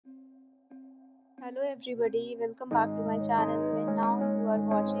Hello everybody, welcome back to my channel and now you are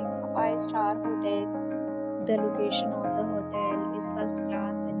watching a 5-star hotel. The location of the hotel is first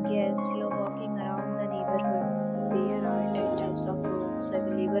class and guests love walking around the neighborhood. There are 10 types of rooms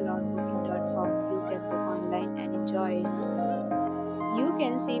available on booking.com. You can book online and enjoy it. You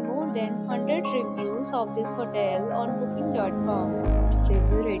can see more than 100 reviews of this hotel on booking.com. Its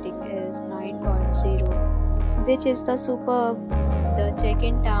review rating is 9.0, which is the superb. The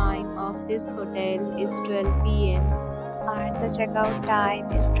check-in time of this hotel is 12 p.m. and the checkout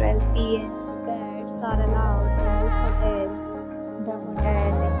time is 12 p.m. Pets are allowed in this hotel. The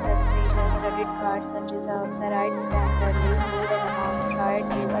hotel accepts major credit cards and reserves the right to temporarily hold an amount prior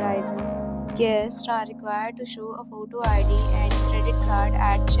to arrival. Guests are required to show a photo ID and credit card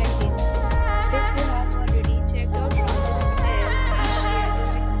at check-in. If you have already checked out from this hotel, please share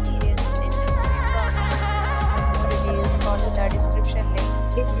your experience in the comment box. For more details, follow the description link.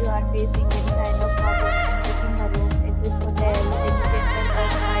 If you are facing any kind of problem in booking a room in this hotel, then you can tell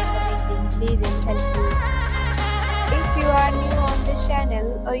us by commenting. We will help you. If you are new on this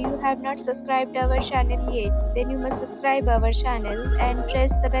channel or you have not subscribed our channel yet, then you must subscribe our channel and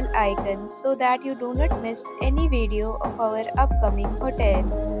press the bell icon so that you do not miss any video of our upcoming hotel.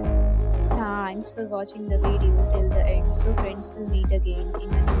 Thanks for watching the video till the end. So friends, will meet again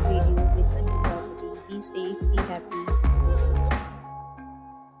in a new video with a new property. Be safe, be happy.